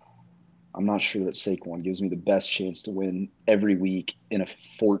I'm not sure that Saquon gives me the best chance to win every week in a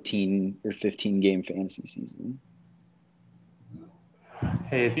 14 or 15 game fantasy season.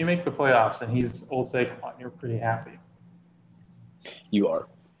 Hey, if you make the playoffs and he's old Saquon, you're pretty happy. You are.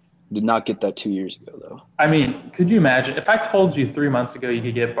 Did not get that 2 years ago, though. I mean, could you imagine? If I told you 3 months ago you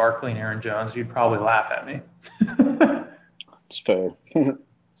could get Barkley and Aaron Jones, you'd probably laugh at me. It's fair.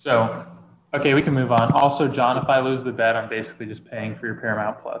 So, okay, we can move on. Also, John, if I lose the bet, I'm basically just paying for your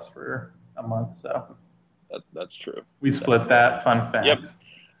Paramount Plus for a month. So that's true. We split that. Fun fact. Yep.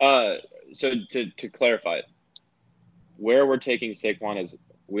 So to clarify it, where we're taking Saquon is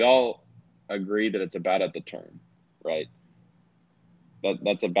we all agree that it's about at the turn, right?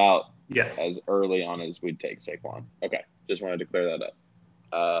 That's about as early on as we'd take Saquon. Okay, just wanted to clear that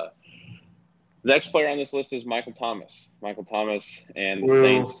up. Next player on this list is Michael Thomas. Michael Thomas and the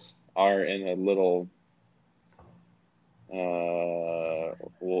Saints are in a little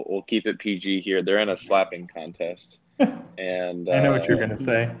we'll keep it PG here. They're in a slapping contest. And I know what you're gonna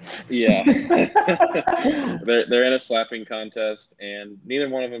say. Yeah. they're in a slapping contest, and neither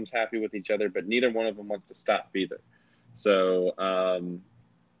one of them's happy with each other, but neither one of them wants to stop either. So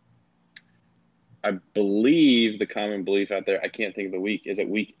I believe the common belief out there, I can't think of the week. Is it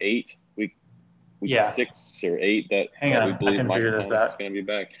week 8? Week 6 or 8 that we believe Michael Thomas is going to be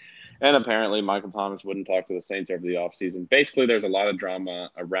back. And apparently Michael Thomas wouldn't talk to the Saints over the offseason. Basically, there's a lot of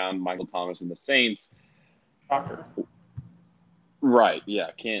drama around Michael Thomas and the Saints. Shocker. Right, yeah,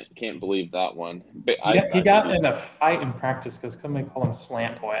 can't believe that one. But he got in a fight in practice because somebody called him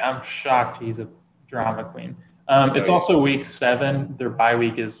Slant Boy. I'm shocked he's a drama queen. It's also week 7. Their bye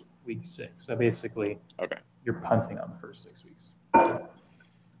week is week 6. So basically, you're punting on the first 6 weeks.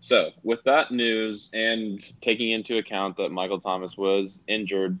 So with that news and taking into account that Michael Thomas was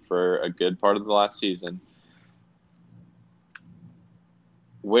injured for a good part of the last season,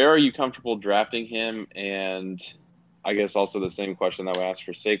 where are you comfortable drafting him? And I guess also the same question that we asked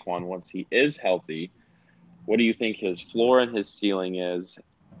for Saquon. Once he is healthy, what do you think his floor and his ceiling is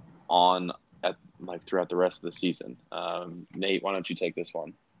throughout the rest of the season? Nate, why don't you take this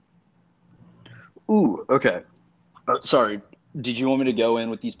one? Ooh, okay. Sorry. Did you want me to go in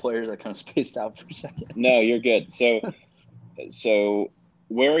with these players? I kind of spaced out for a second. No, you're good. So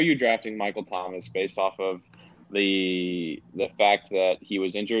where are you drafting Michael Thomas based off of the fact that he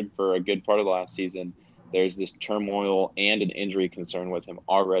was injured for a good part of the last season? There's this turmoil and an injury concern with him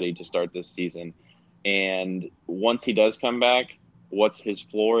already to start this season. And once he does come back, what's his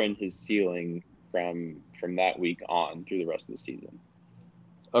floor and his ceiling from from that week on through the rest of the season?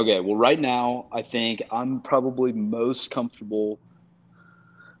 Okay, well, right now, I think I'm probably most comfortable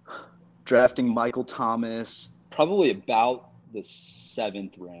drafting Michael Thomas probably about the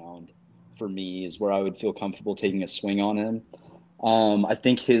 7th round for me is where I would feel comfortable taking a swing on him. I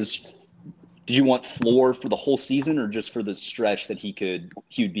think did you want floor for the whole season or just for the stretch that he would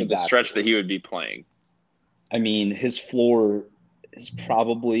be For the back stretch for? that he would be playing. I mean, his floor is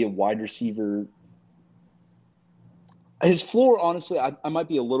probably a wide receiver. His floor, honestly, I might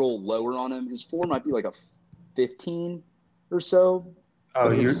be a little lower on him. His floor might be like a 15 or so. Oh,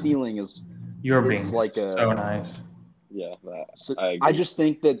 but his ceiling is being like so nice. Yeah, So I agree. I just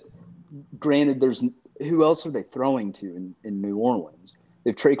think that, granted, who else are they throwing to in New Orleans?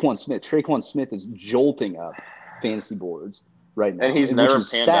 They have Traquan Smith. Traquan Smith is jolting up fantasy boards right now, And he's which never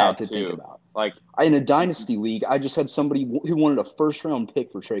is panned sad out, to think too. about. Like, In a dynasty league, I just had somebody who wanted a first-round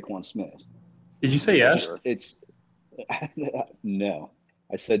pick for Traquan Smith. Did you say yes? It's no.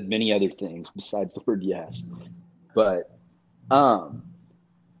 I said many other things besides the word yes. But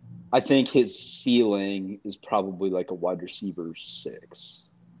I think his ceiling is probably like a wide receiver 6.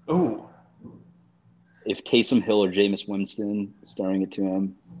 Oh. If Taysom Hill or Jameis Winston is throwing it to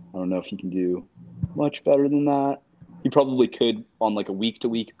him, I don't know if he can do much better than that. He probably could on like a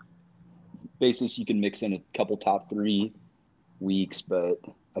week-to-week basis. You can mix in a couple top 3 weeks, but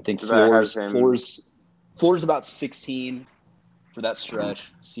I think floor's about 16 for that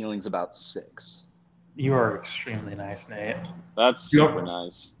stretch. Ceiling's about 6. You are extremely nice, Nate. That's super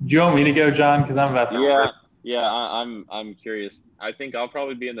nice. Do you want me to go, John? Because I'm about to. Yeah. I'm curious. I think I'll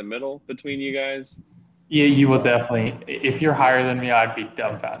probably be in the middle between you guys. Yeah, you will definitely. If you're higher than me, I'd be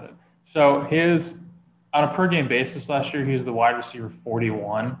dumbfounded. So on a per game basis last year, he was the wide receiver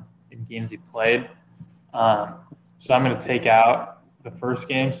 41 in games he played. So I'm going to take out the first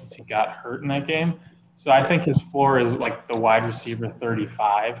game since he got hurt in that game. So I think his floor is like the wide receiver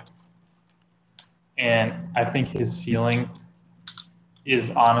 35. And I think his ceiling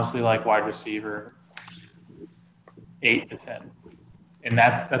is honestly like wide receiver 8 to 10. And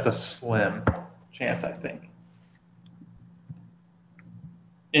that's a slim chance, I think.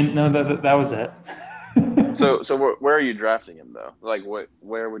 And no, that was it. So where are you drafting him though? Like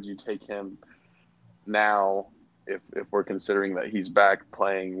where would you take him now if we're considering that he's back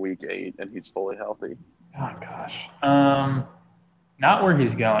playing week 8 and he's fully healthy? Oh gosh. Not where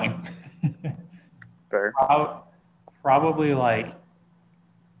he's going. Fair. Probably like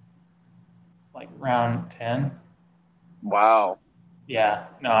round 10. Wow. Yeah.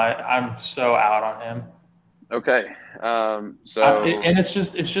 No, I'm so out on him. Okay. And it's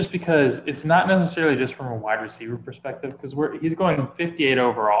just because it's not necessarily just from a wide receiver perspective because he's going 58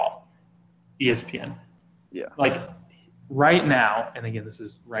 overall, ESPN. Yeah. Like right now, and again, this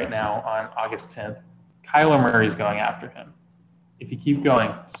is right now on August 10th, Kyler Murray's going after him. If you keep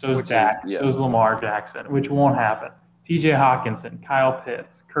going, so's Dak, so's Lamar Jackson, which won't happen. TJ Hawkinson, Kyle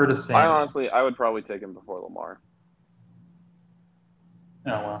Pitts, Curtis Samuel. I would probably take him before Lamar.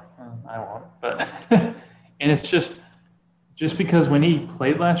 Oh, well, I won't. But and it's just because when he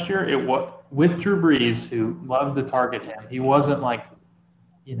played last year, it was with Drew Brees, who loved to target him. He wasn't like,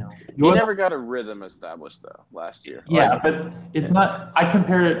 he never got a rhythm established though last year. Yeah, but it's not. I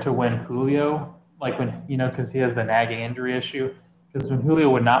compared it to when Julio, like when because he has the nagging injury issue. Because when Julio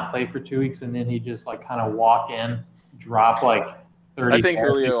would not play for 2 weeks and then he just like kind of walk in, drop like 30. I think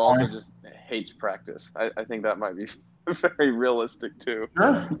Julio also just hates practice. I think that might be very realistic too.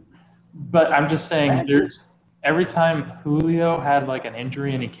 Sure. But I'm just saying, every time Julio had like an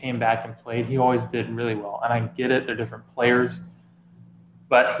injury and he came back and played, he always did really well. And I get it, they're different players,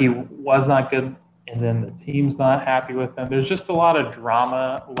 but he was not good. And then the team's not happy with him. There's just a lot of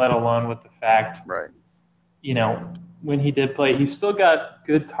drama, let alone with the fact, right? When he did play, he still got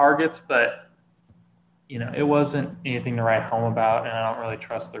good targets, but it wasn't anything to write home about, and I don't really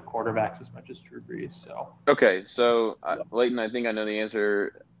trust their quarterbacks as much as Drew Brees. So okay, so Leighton, I think I know the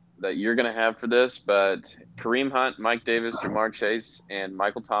answer that you're going to have for this, but Kareem Hunt, Mike Davis, Jamar Chase, and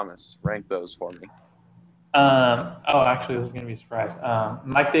Michael Thomas, rank those for me. Actually, this is going to be a surprise.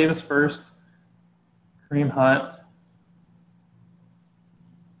 Mike Davis first, Kareem Hunt,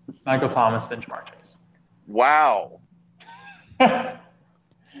 Michael Thomas, then Jamar Chase. Wow.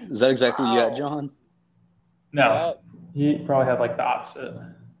 Is that exactly what you got, John? No, he probably had like the opposite.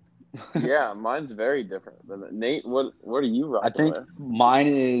 Yeah, mine's very different. Nate, what are you rocking I think with? mine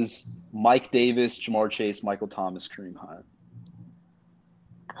is Mike Davis, Jamar Chase, Michael Thomas, Kareem Hunt.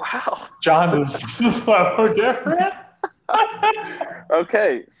 Wow. John's is so different.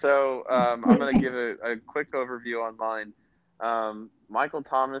 Okay, so I'm going to give a quick overview on mine. Michael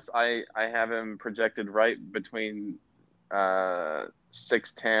Thomas, I have him projected right between 6'10"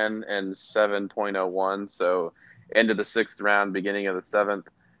 and 7.01. So end of the 6th round, beginning of the 7th.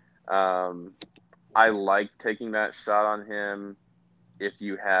 I like taking that shot on him if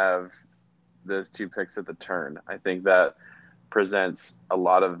you have those 2 picks at the turn. I think that presents a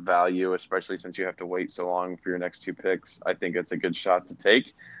lot of value, especially since you have to wait so long for your next 2 picks. I think it's a good shot to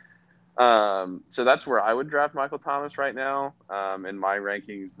take. So that's where I would draft Michael Thomas right now. In my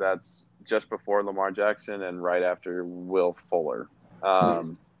rankings, that's just before Lamar Jackson and right after Will Fuller.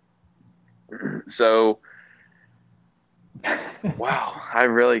 So, wow, I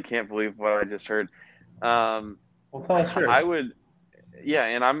really can't believe what I just heard. Well, tell us yours. I would, yeah,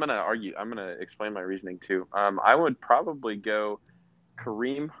 and I'm going to explain my reasoning too. I would probably go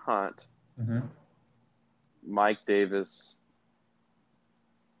Kareem Hunt, Mike Davis.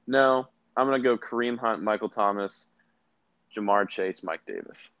 No, I'm going to go Kareem Hunt, Michael Thomas, Jamar Chase, Mike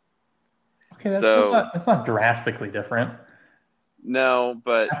Davis. Okay, that's not drastically different. No,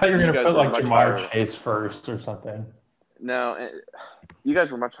 but I thought you were going to put like Jamar higher. Chase first or something. No, you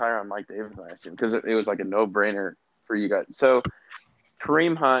guys were much higher on Mike Davis, I assume, because it was like a no-brainer for you guys. So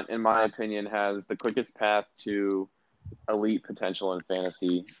Kareem Hunt, in my opinion, has the quickest path to elite potential in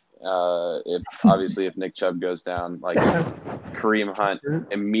fantasy. If Nick Chubb goes down, like Kareem Hunt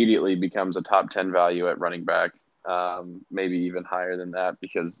immediately becomes a top 10 value at running back, maybe even higher than that,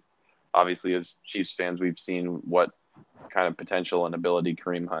 because obviously as Chiefs fans, we've seen what kind of potential and ability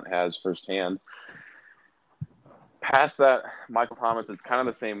Kareem Hunt has firsthand. Past that, Michael Thomas, it's kind of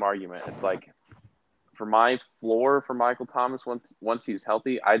the same argument. It's like, for my floor for Michael Thomas, once he's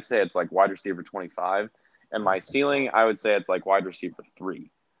healthy, I'd say it's like wide receiver 25. And my ceiling, I would say it's like wide receiver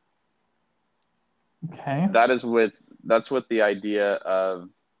 3. Okay. That's with the idea of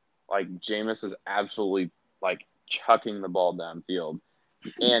like Jameis is absolutely like chucking the ball downfield,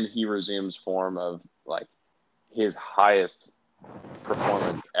 and he resumes form of like his highest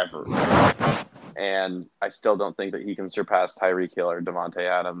performance ever. And I still don't think that he can surpass Tyreek Hill or Devontae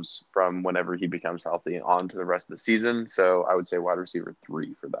Adams from whenever he becomes healthy on to the rest of the season. So I would say wide receiver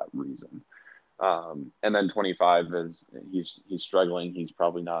 3 for that reason. And then 25 is he's struggling. He's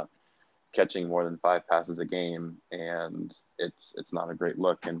probably not catching more than 5 passes a game, and it's not a great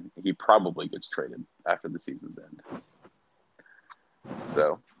look. And he probably gets traded after the season's end.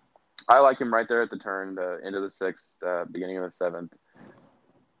 So I like him right there at the turn, the end of the 6th, beginning of the 7th.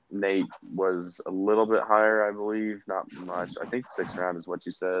 Nate was a little bit higher, I believe, not much. I think 6th round is what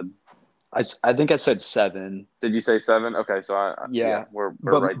you said. I think I said 7. Did you say 7? Okay, so we're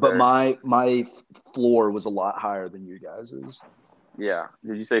right there. But my floor was a lot higher than you guys's. Yeah.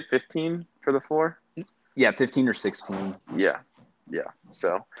 Did you say 15 for the floor? Yeah, 15 or 16. Yeah.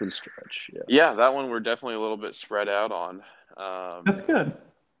 So for the stretch. Yeah, that one we're definitely a little bit spread out on. That's good.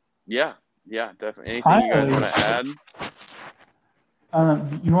 Yeah, definitely. Anything you guys want to add?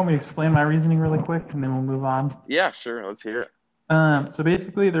 You want me to explain my reasoning really quick, and then we'll move on? Yeah, sure. Let's hear it. So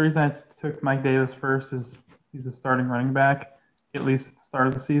basically, the reason I took Mike Davis first is he's a starting running back, at least at the start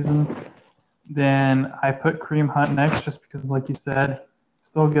of the season. Then I put Kareem Hunt next just because, like you said,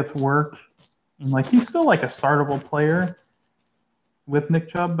 still gets work. And like he's still like a startable player with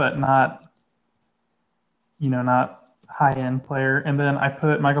Nick Chubb, but not high-end player. And then I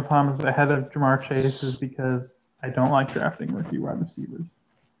put Michael Thomas ahead of Jamar Chase is because I don't like drafting rookie wide receivers.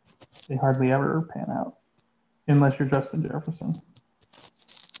 They hardly ever pan out unless you're Justin Jefferson.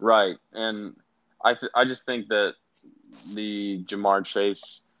 Right. And I just think that the Jamar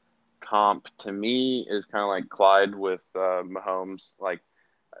Chase comp to me is kind of like Clyde with Mahomes. Like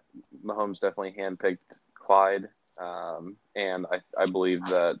Mahomes definitely handpicked Clyde. And I believe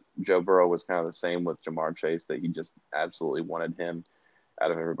that Joe Burrow was kind of the same with Jamar Chase, that he just absolutely wanted him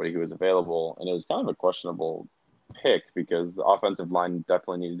out of everybody who was available. And it was kind of a questionable pick because the offensive line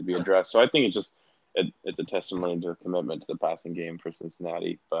definitely needed to be addressed. So I think it's a testimony to a commitment to the passing game for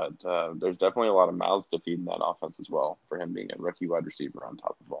Cincinnati. But there's definitely a lot of mouths to feed in that offense as well for him being a rookie wide receiver on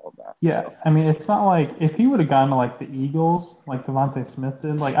top of all of that. Yeah, so. I mean, it's not like if he would have gone to like the Eagles, like Devontae Smith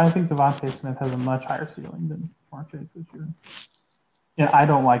did, like I think Devontae Smith has a much higher ceiling than Jamar Chase this year. Yeah, I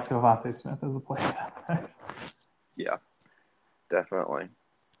don't like Devontae Smith as a player. Yeah, definitely.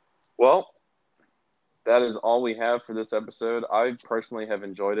 Well, that is all we have for this episode. I personally have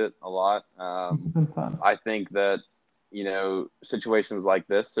enjoyed it a lot. It's been fun. I think that, situations like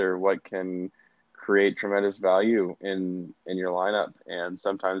this are what can create tremendous value in your lineup, and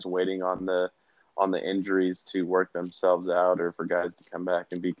sometimes waiting on the injuries to work themselves out or for guys to come back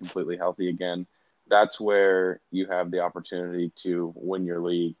and be completely healthy again. That's where you have the opportunity to win your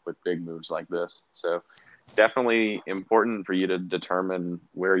league with big moves like this. So definitely important for you to determine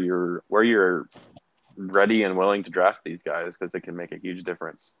where you're ready and willing to draft these guys, because it can make a huge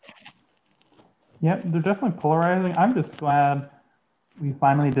difference. Yep, they're definitely polarizing. I'm just glad we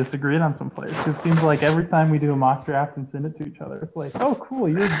finally disagreed on some players. It seems like every time we do a mock draft and send it to each other, it's like, oh, cool,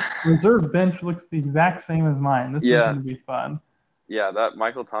 your reserve bench looks the exact same as mine. This is going to be fun. Yeah, that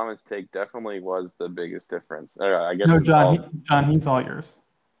Michael Thomas take definitely was the biggest difference. I guess No, John, he's all yours.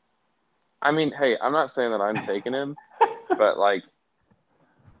 I mean, hey, I'm not saying that I'm taking him, but like,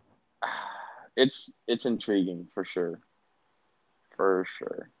 it's intriguing for sure. For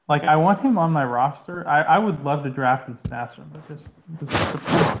sure. Like, I want him on my roster. I would love to draft and stash him, but the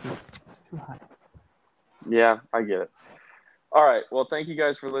price is too high. Yeah, I get it. All right. Well, thank you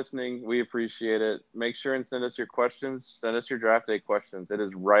guys for listening. We appreciate it. Make sure and send us your questions. Send us your draft day questions. It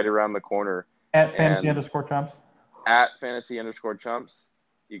is right around the corner. At Fantasy_Chumps. At Fantasy_Chumps.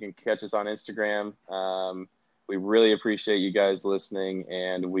 You can catch us on Instagram. We really appreciate you guys listening,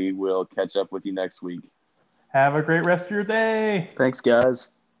 and we will catch up with you next week. Have a great rest of your day. Thanks,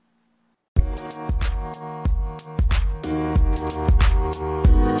 guys.